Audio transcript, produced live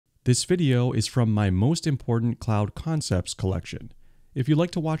This video is from my Most Important Cloud Concepts collection. If you'd like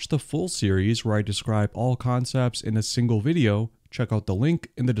to watch the full series where I describe all concepts in a single video, check out the link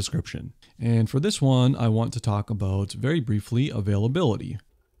in the description. And for this one, I want to talk about very briefly availability.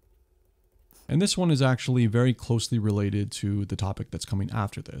 And this one is actually very closely related to the topic that's coming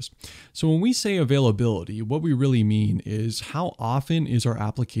after this. So when we say availability, what we really mean is how often is our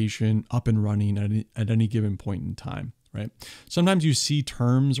application up and running at any given point in time, right? Sometimes you see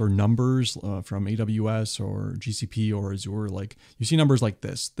terms or numbers from AWS or GCP or Azure, like you see numbers like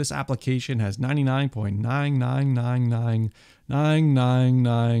this. This application has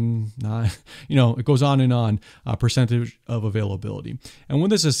 99.9999999, it goes on and on, percentage of availability. And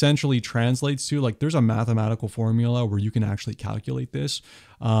what this essentially translates to, like there's a mathematical formula where you can actually calculate this.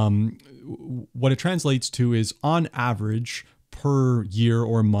 What it translates to is on average, per year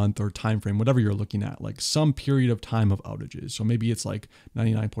or month or time frame, whatever you're looking at, like some period of time of outages. So maybe it's like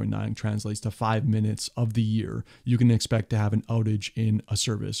 99.9 translates to 5 minutes of the year. You can expect to have an outage in a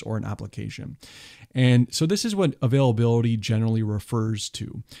service or an application. And so this is what availability generally refers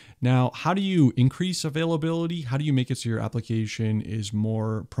to. Now, how do you increase availability? How do you make it so your application is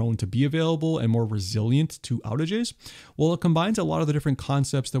more prone to be available and more resilient to outages? Well, it combines a lot of the different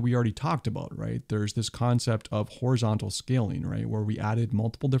concepts that we already talked about, right? There's this concept of horizontal scaling, right? Where we added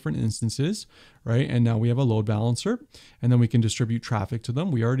multiple different instances, right? And now we have a load balancer, and then we can distribute traffic to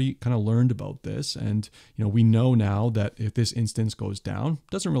them. We already kind of learned about this. And, we know now that if this instance goes down,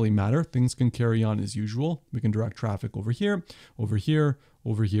 doesn't really matter. Things can carry on as usual. We can direct traffic over here, over here,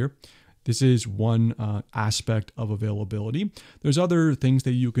 over here. This is one aspect of availability. There's other things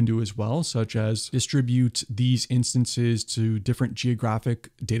that you can do as well, such as distribute these instances to different geographic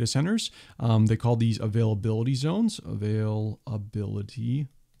data centers. They call these availability zones, availability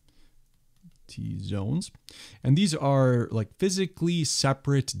zones. And these are like physically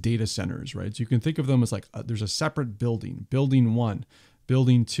separate data centers, right? So you can think of them as like there's a separate building, building 1,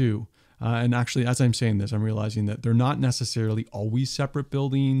 building 2. And actually, as I'm saying this, I'm realizing that they're not necessarily always separate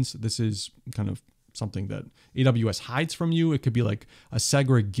buildings. This is kind of something that AWS hides from you. It could be like a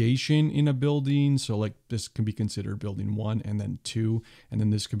segregation in a building. So like this can be considered building 1 and then 2, and then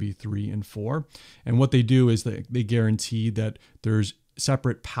this could be 3 and 4. And what they do is they guarantee that there's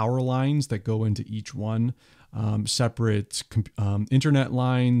separate power lines that go into each one, separate internet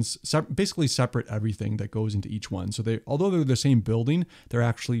lines, basically separate everything that goes into each one. So although they're the same building, they're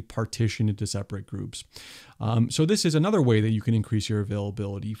actually partitioned into separate groups. So this is another way that you can increase your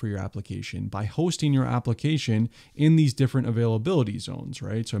availability for your application by hosting your application in these different availability zones,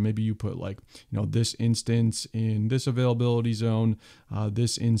 right? So maybe you put like, this instance in this availability zone,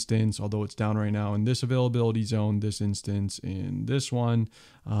 this instance, although it's down right now, in this availability zone, this instance in this one,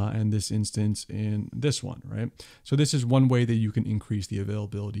 and this instance in this one, right? So this is one way that you can increase the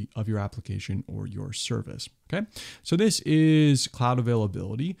availability of your application or your service. Okay, so this is cloud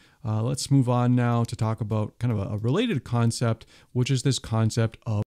availability. Let's move on now to talk about kind of a related concept, which is this concept of